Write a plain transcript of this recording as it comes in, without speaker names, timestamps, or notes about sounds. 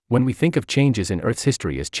When we think of changes in Earth's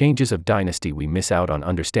history as changes of dynasty, we miss out on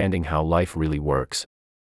understanding how life really works.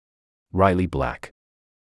 Riley Black.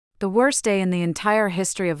 The worst day in the entire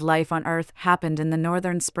history of life on Earth happened in the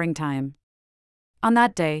northern springtime. On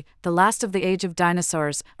that day, the last of the age of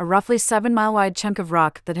dinosaurs, a roughly 7-mile-wide chunk of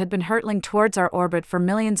rock that had been hurtling towards our orbit for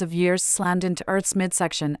millions of years, slammed into Earth's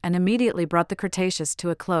midsection and immediately brought the Cretaceous to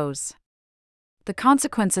a close. The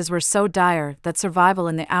consequences were so dire that survival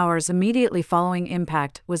in the hours immediately following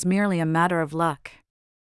impact was merely a matter of luck.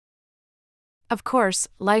 Of course,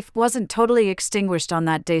 life wasn't totally extinguished on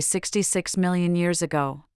that day 66 million years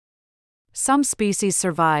ago. Some species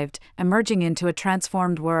survived, emerging into a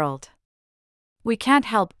transformed world. We can't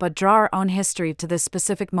help but draw our own history to this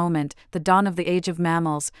specific moment, the dawn of the age of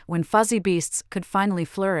mammals, when fuzzy beasts could finally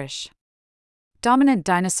flourish. Dominant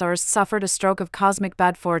dinosaurs suffered a stroke of cosmic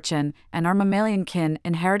bad fortune, and our mammalian kin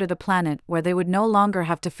inherited a planet where they would no longer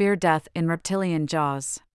have to fear death in reptilian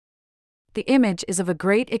jaws. The image is of a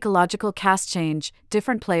great ecological cast change,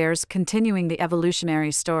 different players continuing the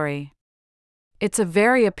evolutionary story. It's a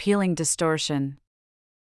very appealing distortion.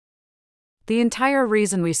 The entire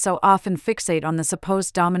reason we so often fixate on the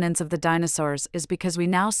supposed dominance of the dinosaurs is because we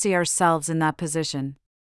now see ourselves in that position.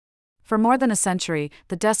 For more than a century,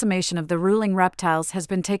 the decimation of the ruling reptiles has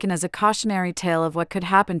been taken as a cautionary tale of what could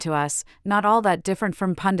happen to us, not all that different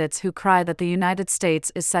from pundits who cry that the United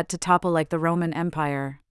States is set to topple like the Roman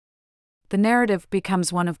Empire. The narrative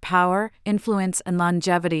becomes one of power, influence, and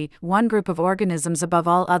longevity, one group of organisms above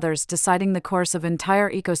all others deciding the course of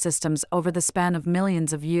entire ecosystems over the span of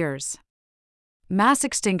millions of years. Mass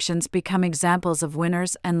extinctions become examples of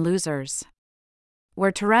winners and losers.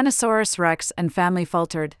 Where Tyrannosaurus rex and family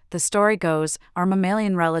faltered, the story goes, our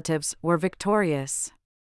mammalian relatives were victorious.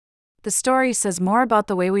 The story says more about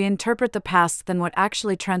the way we interpret the past than what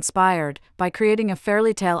actually transpired. By creating a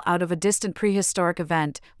fairy tale out of a distant prehistoric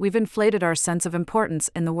event, we've inflated our sense of importance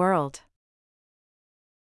in the world.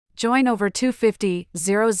 Join over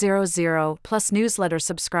 250,000 plus newsletter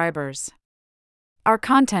subscribers. Our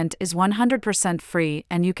content is 100% free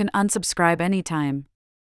and you can unsubscribe anytime.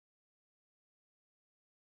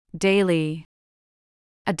 Daily.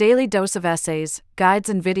 A daily dose of essays, guides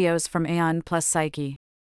and videos from Aeon plus Psyche.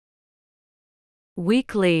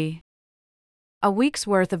 Weekly. A week's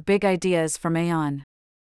worth of big ideas from Aeon.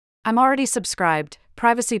 I'm already subscribed.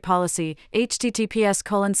 Privacy policy,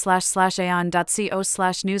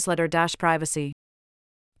 https://aeon.co/newsletter-privacy.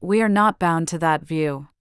 We are not bound to that view.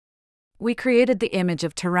 We created the image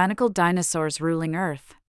of tyrannical dinosaurs ruling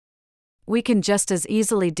Earth. We can just as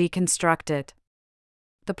easily deconstruct it.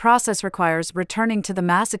 The process requires returning to the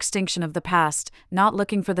mass extinction of the past, not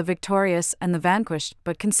looking for the victorious and the vanquished,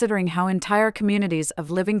 but considering how entire communities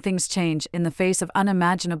of living things change in the face of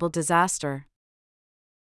unimaginable disaster.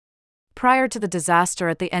 Prior to the disaster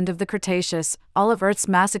at the end of the Cretaceous, all of Earth's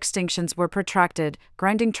mass extinctions were protracted,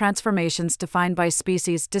 grinding transformations defined by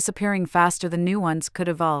species disappearing faster than new ones could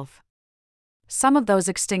evolve. Some of those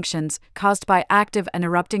extinctions, caused by active and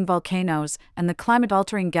erupting volcanoes and the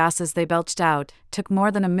climate-altering gases they belched out, took more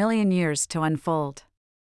than 1 million years to unfold.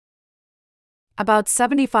 About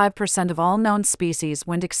 75% of all known species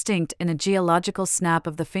went extinct in a geological snap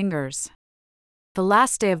of the fingers. The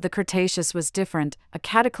last day of the Cretaceous was different, a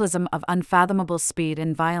cataclysm of unfathomable speed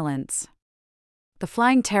and violence. The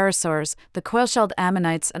flying pterosaurs, the coil-shelled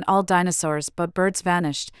ammonites and all dinosaurs but birds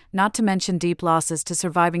vanished, not to mention deep losses to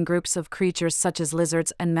surviving groups of creatures such as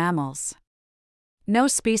lizards and mammals. No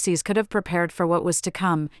species could have prepared for what was to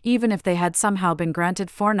come, even if they had somehow been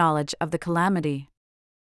granted foreknowledge of the calamity.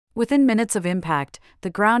 Within minutes of impact,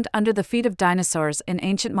 the ground under the feet of dinosaurs in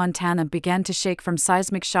ancient Montana began to shake from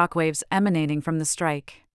seismic shockwaves emanating from the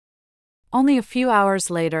strike. Only a few hours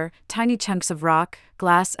later, tiny chunks of rock,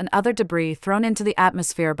 glass, and other debris thrown into the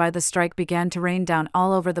atmosphere by the strike began to rain down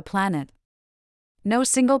all over the planet. No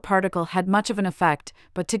single particle had much of an effect,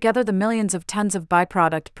 but together the millions of tons of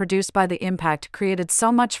byproduct produced by the impact created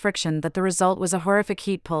so much friction that the result was a horrific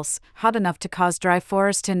heat pulse, hot enough to cause dry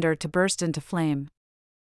forest tinder to burst into flame.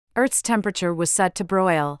 Earth's temperature was set to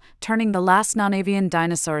broil, turning the last non-avian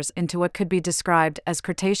dinosaurs into what could be described as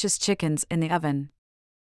Cretaceous chickens in the oven.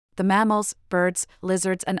 The mammals, birds,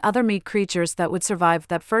 lizards, and other meat creatures that would survive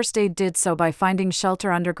that first day did so by finding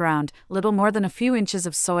shelter underground, little more than a few inches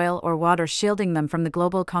of soil or water shielding them from the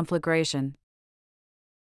global conflagration.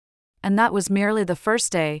 And that was merely the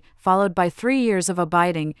first day, followed by 3 years of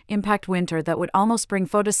abiding, impact winter that would almost bring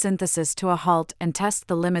photosynthesis to a halt and test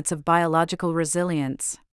the limits of biological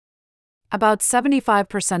resilience. About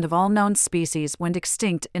 75% of all known species went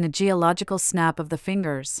extinct in a geological snap of the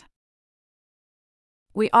fingers.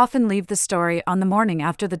 We often leave the story on the morning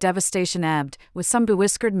after the devastation ebbed, with some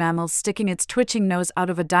bewhiskered mammal sticking its twitching nose out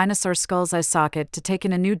of a dinosaur skull's eye socket to take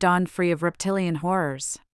in a new dawn free of reptilian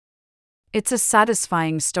horrors. It's a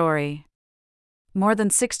satisfying story. More than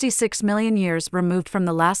 66 million years removed from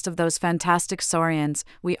the last of those fantastic saurians,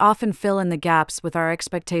 we often fill in the gaps with our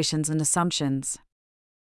expectations and assumptions.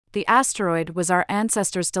 The asteroid was our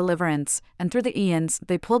ancestors' deliverance, and through the eons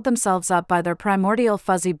they pulled themselves up by their primordial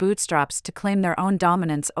fuzzy bootstraps to claim their own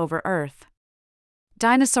dominance over Earth.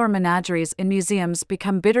 Dinosaur menageries in museums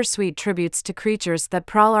become bittersweet tributes to creatures that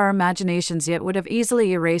prowl our imaginations yet would have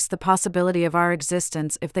easily erased the possibility of our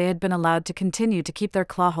existence if they had been allowed to continue to keep their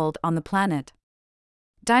clawhold on the planet.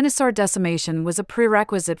 Dinosaur decimation was a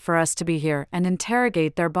prerequisite for us to be here and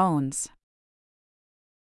interrogate their bones.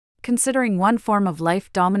 Considering one form of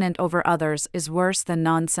life dominant over others is worse than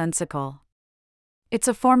nonsensical. It's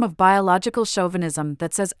a form of biological chauvinism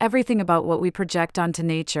that says everything about what we project onto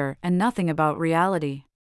nature and nothing about reality.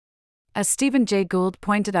 As Stephen Jay Gould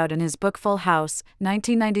pointed out in his book Full House,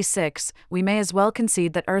 1996, we may as well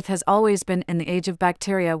concede that Earth has always been in the age of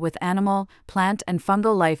bacteria, with animal, plant, and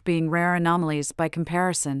fungal life being rare anomalies by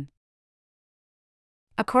comparison.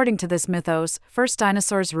 According to this mythos, first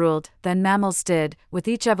dinosaurs ruled, then mammals did, with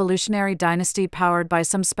each evolutionary dynasty powered by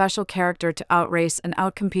some special character to outrace and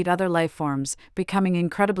outcompete other life forms, becoming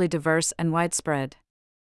incredibly diverse and widespread.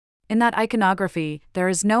 In that iconography, there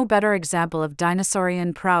is no better example of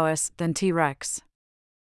dinosaurian prowess than T-Rex.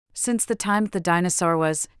 Since the time the dinosaur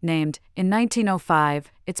was named, in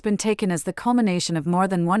 1905, it's been taken as the culmination of more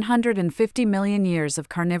than 150 million years of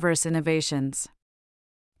carnivorous innovations.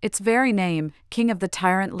 Its very name, King of the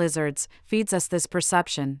Tyrant Lizards, feeds us this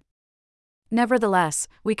perception. Nevertheless,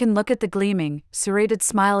 we can look at the gleaming, serrated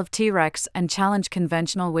smile of T-Rex and challenge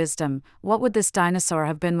conventional wisdom. What would this dinosaur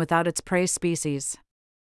have been without its prey species?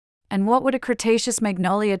 And what would a Cretaceous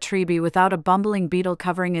magnolia tree be without a bumbling beetle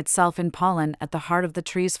covering itself in pollen at the heart of the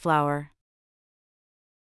tree's flower?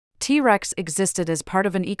 T-Rex existed as part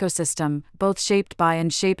of an ecosystem, both shaped by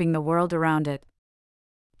and shaping the world around it.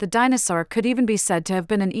 The dinosaur could even be said to have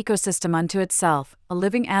been an ecosystem unto itself, a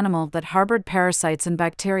living animal that harbored parasites and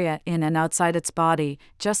bacteria in and outside its body,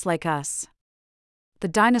 just like us. The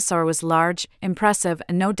dinosaur was large, impressive,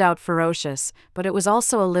 and no doubt ferocious, but it was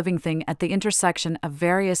also a living thing at the intersection of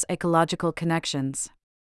various ecological connections.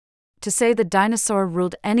 To say the dinosaur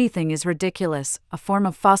ruled anything is ridiculous, a form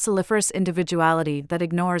of fossiliferous individuality that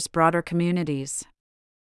ignores broader communities.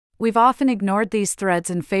 We've often ignored these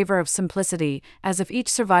threads in favor of simplicity, as if each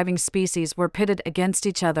surviving species were pitted against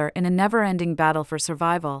each other in a never-ending battle for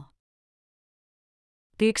survival.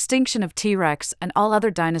 The extinction of T-Rex and all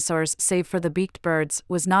other dinosaurs save for the beaked birds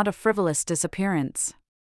was not a frivolous disappearance.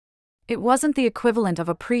 It wasn't the equivalent of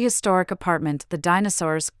a prehistoric apartment the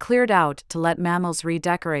dinosaurs cleared out to let mammals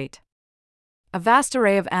redecorate. A vast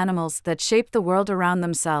array of animals that shaped the world around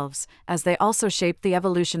themselves, as they also shaped the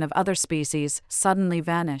evolution of other species, suddenly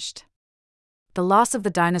vanished. The loss of the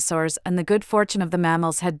dinosaurs and the good fortune of the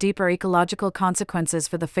mammals had deeper ecological consequences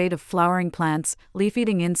for the fate of flowering plants,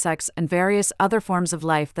 leaf-eating insects, and various other forms of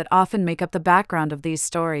life that often make up the background of these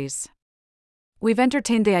stories. We've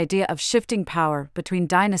entertained the idea of shifting power between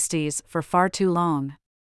dynasties for far too long.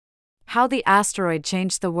 How the asteroid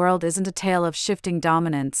changed the world isn't a tale of shifting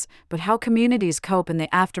dominance, but how communities cope in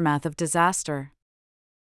the aftermath of disaster.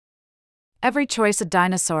 Every choice a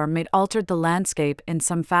dinosaur made altered the landscape in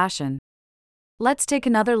some fashion. Let's take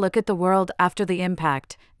another look at the world after the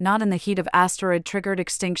impact, not in the heat of asteroid-triggered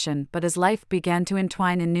extinction but as life began to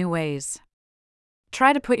entwine in new ways.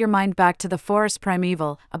 Try to put your mind back to the forest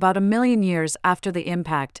primeval, about 1 million years after the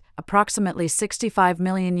impact, approximately 65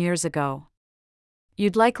 million years ago.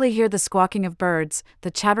 You'd likely hear the squawking of birds, the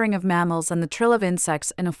chattering of mammals, and the trill of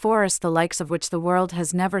insects in a forest the likes of which the world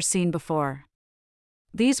has never seen before.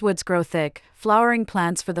 These woods grow thick, flowering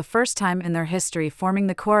plants for the first time in their history, forming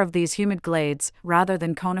the core of these humid glades, rather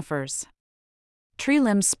than conifers. Tree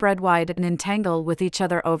limbs spread wide and entangle with each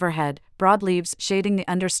other overhead, broad leaves shading the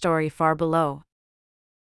understory far below.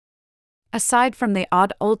 Aside from the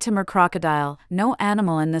odd old timber crocodile, no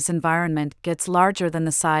animal in this environment gets larger than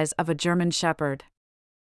the size of a German shepherd.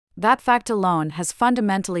 That fact alone has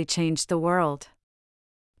fundamentally changed the world.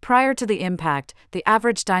 Prior to the impact, the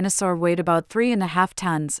average dinosaur weighed about 3.5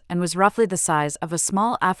 tons and was roughly the size of a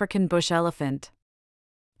small African bush elephant.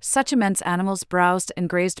 Such immense animals browsed and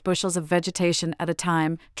grazed bushels of vegetation at a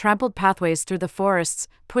time, trampled pathways through the forests,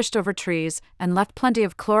 pushed over trees, and left plenty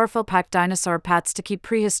of chlorophyll-packed dinosaur pats to keep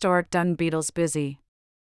prehistoric dung beetles busy.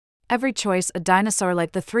 Every choice a dinosaur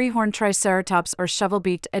like the three-horned Triceratops or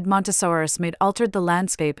shovel-beaked Edmontosaurus made altered the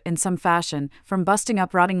landscape in some fashion, from busting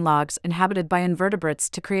up rotting logs inhabited by invertebrates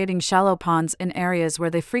to creating shallow ponds in areas where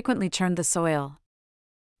they frequently churned the soil.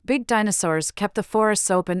 Big dinosaurs kept the forests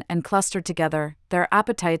open and clustered together, their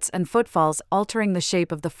appetites and footfalls altering the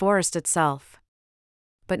shape of the forest itself.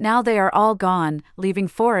 But now they are all gone, leaving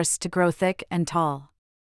forests to grow thick and tall.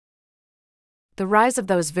 The rise of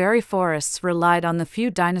those very forests relied on the few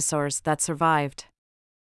dinosaurs that survived.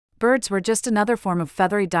 Birds were just another form of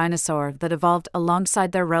feathery dinosaur that evolved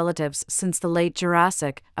alongside their relatives since the late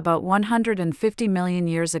Jurassic, about 150 million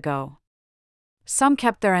years ago. Some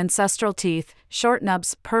kept their ancestral teeth, short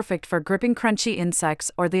nubs perfect for gripping crunchy insects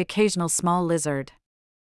or the occasional small lizard.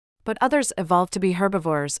 But others evolved to be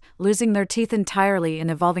herbivores, losing their teeth entirely and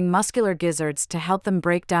evolving muscular gizzards to help them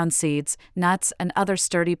break down seeds, nuts, and other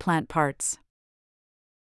sturdy plant parts.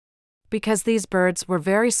 Because these birds were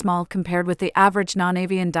very small compared with the average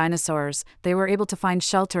non-avian dinosaurs, they were able to find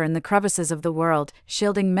shelter in the crevices of the world,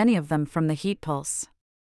 shielding many of them from the heat pulse.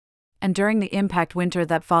 And during the impact winter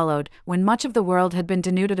that followed, when much of the world had been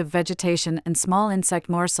denuded of vegetation and small insect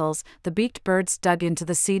morsels, the beaked birds dug into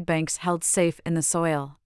the seed banks held safe in the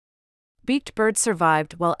soil. Beaked birds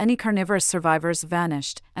survived while any carnivorous survivors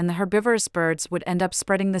vanished, and the herbivorous birds would end up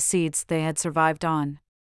spreading the seeds they had survived on.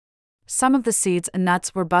 Some of the seeds and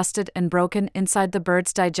nuts were busted and broken inside the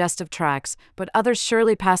birds' digestive tracts, but others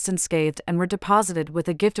surely passed unscathed and were deposited with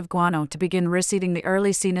a gift of guano to begin reseeding the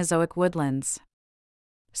early Cenozoic woodlands.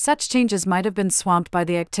 Such changes might have been swamped by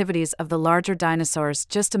the activities of the larger dinosaurs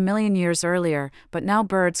just a million years earlier, but now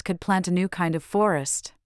birds could plant a new kind of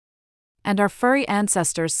forest. And our furry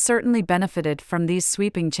ancestors certainly benefited from these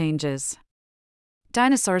sweeping changes.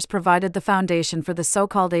 Dinosaurs provided the foundation for the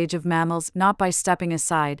so-called age of mammals not by stepping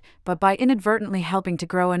aside, but by inadvertently helping to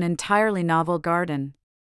grow an entirely novel garden.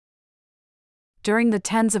 During the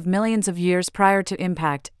tens of millions of years prior to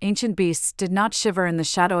impact, ancient beasts did not shiver in the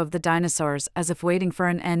shadow of the dinosaurs as if waiting for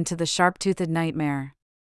an end to the sharp-toothed nightmare.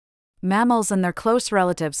 Mammals and their close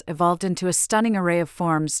relatives evolved into a stunning array of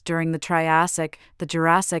forms during the Triassic, the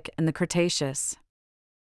Jurassic, and the Cretaceous.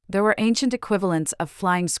 There were ancient equivalents of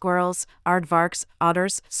flying squirrels, aardvarks,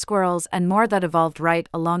 otters, squirrels, and more that evolved right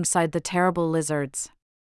alongside the terrible lizards.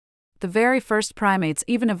 The very first primates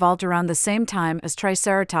even evolved around the same time as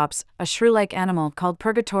Triceratops, a shrew-like animal called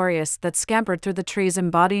Purgatorius that scampered through the trees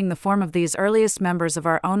embodying the form of these earliest members of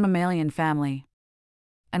our own mammalian family.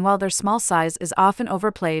 And while their small size is often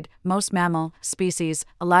overplayed, most mammal species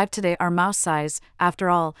alive today are mouse size. After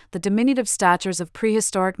all, the diminutive statures of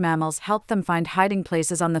prehistoric mammals helped them find hiding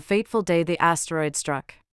places on the fateful day the asteroid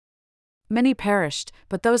struck. Many perished,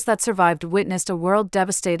 but those that survived witnessed a world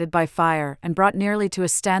devastated by fire and brought nearly to a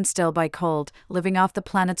standstill by cold, living off the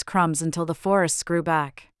planet's crumbs until the forests grew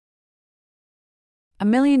back. A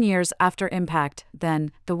million years after impact,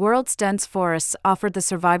 then, the world's dense forests offered the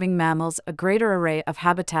surviving mammals a greater array of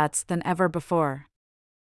habitats than ever before.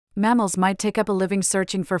 Mammals might take up a living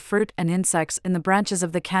searching for fruit and insects in the branches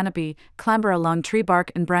of the canopy, clamber along tree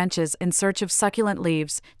bark and branches in search of succulent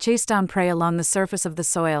leaves, chase down prey along the surface of the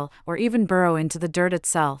soil, or even burrow into the dirt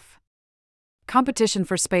itself. Competition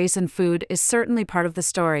for space and food is certainly part of the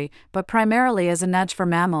story, but primarily as a nudge for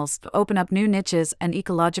mammals to open up new niches and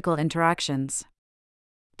ecological interactions.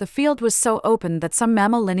 The field was so open that some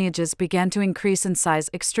mammal lineages began to increase in size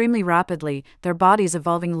extremely rapidly, their bodies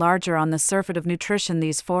evolving larger on the surfeit of nutrition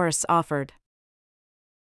these forests offered.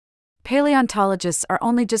 Paleontologists are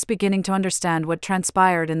only just beginning to understand what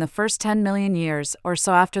transpired in the first 10 million years or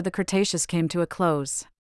so after the Cretaceous came to a close.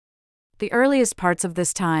 The earliest parts of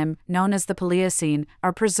this time, known as the Pliocene,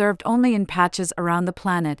 are preserved only in patches around the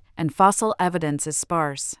planet, and fossil evidence is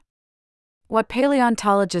sparse. What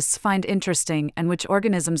paleontologists find interesting and which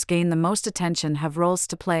organisms gain the most attention have roles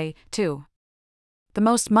to play, too. The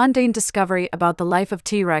most mundane discovery about the life of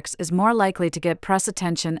T-Rex is more likely to get press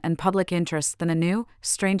attention and public interest than a new,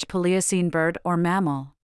 strange Pliocene bird or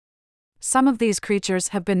mammal. Some of these creatures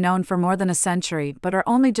have been known for more than a century but are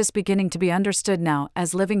only just beginning to be understood now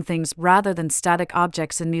as living things rather than static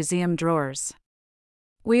objects in museum drawers.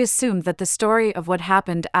 We assumed that the story of what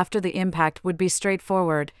happened after the impact would be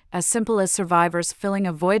straightforward, as simple as survivors filling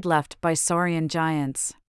a void left by saurian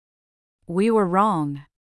giants. We were wrong.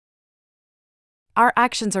 Our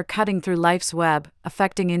actions are cutting through life's web,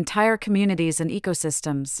 affecting entire communities and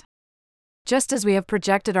ecosystems. Just as we have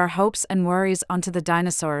projected our hopes and worries onto the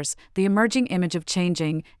dinosaurs, the emerging image of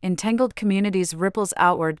changing, entangled communities ripples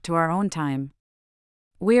outward to our own time.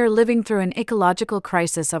 We are living through an ecological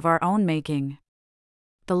crisis of our own making.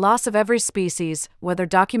 The loss of every species, whether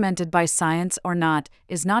documented by science or not,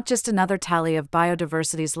 is not just another tally of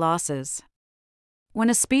biodiversity's losses. When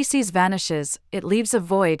a species vanishes, it leaves a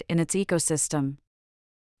void in its ecosystem.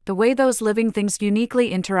 The way those living things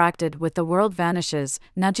uniquely interacted with the world vanishes,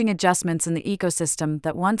 nudging adjustments in the ecosystem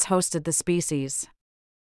that once hosted the species.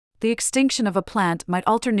 The extinction of a plant might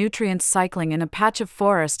alter nutrient cycling in a patch of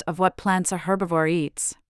forest of what plants a herbivore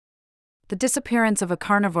eats. The disappearance of a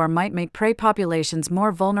carnivore might make prey populations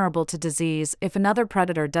more vulnerable to disease if another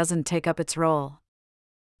predator doesn't take up its role.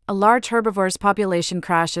 A large herbivore's population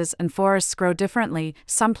crashes and forests grow differently,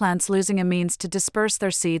 some plants losing a means to disperse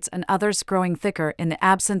their seeds and others growing thicker in the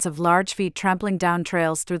absence of large feet trampling down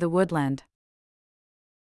trails through the woodland.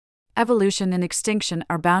 Evolution and extinction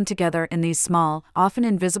are bound together in these small, often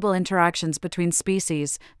invisible interactions between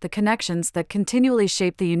species, the connections that continually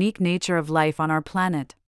shape the unique nature of life on our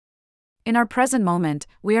planet. In our present moment,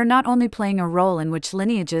 we are not only playing a role in which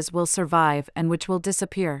lineages will survive and which will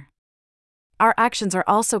disappear. Our actions are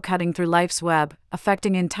also cutting through life's web,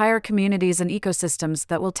 affecting entire communities and ecosystems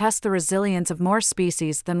that will test the resilience of more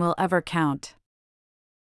species than we'll ever count.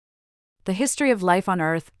 The history of life on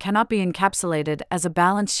Earth cannot be encapsulated as a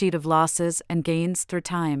balance sheet of losses and gains through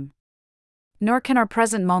time. Nor can our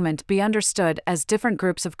present moment be understood as different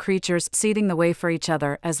groups of creatures seeding the way for each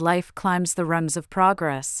other as life climbs the rungs of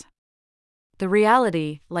progress. The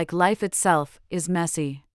reality, like life itself, is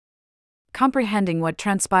messy. Comprehending what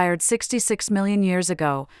transpired 66 million years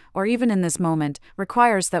ago, or even in this moment,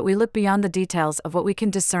 requires that we look beyond the details of what we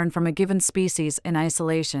can discern from a given species in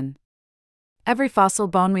isolation. Every fossil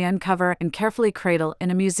bone we uncover and carefully cradle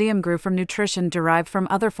in a museum grew from nutrition derived from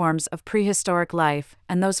other forms of prehistoric life,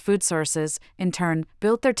 and those food sources, in turn,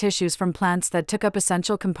 built their tissues from plants that took up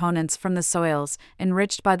essential components from the soils,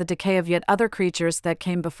 enriched by the decay of yet other creatures that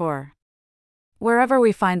came before. Wherever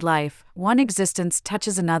we find life, one existence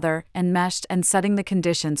touches another, enmeshed and setting the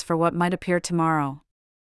conditions for what might appear tomorrow.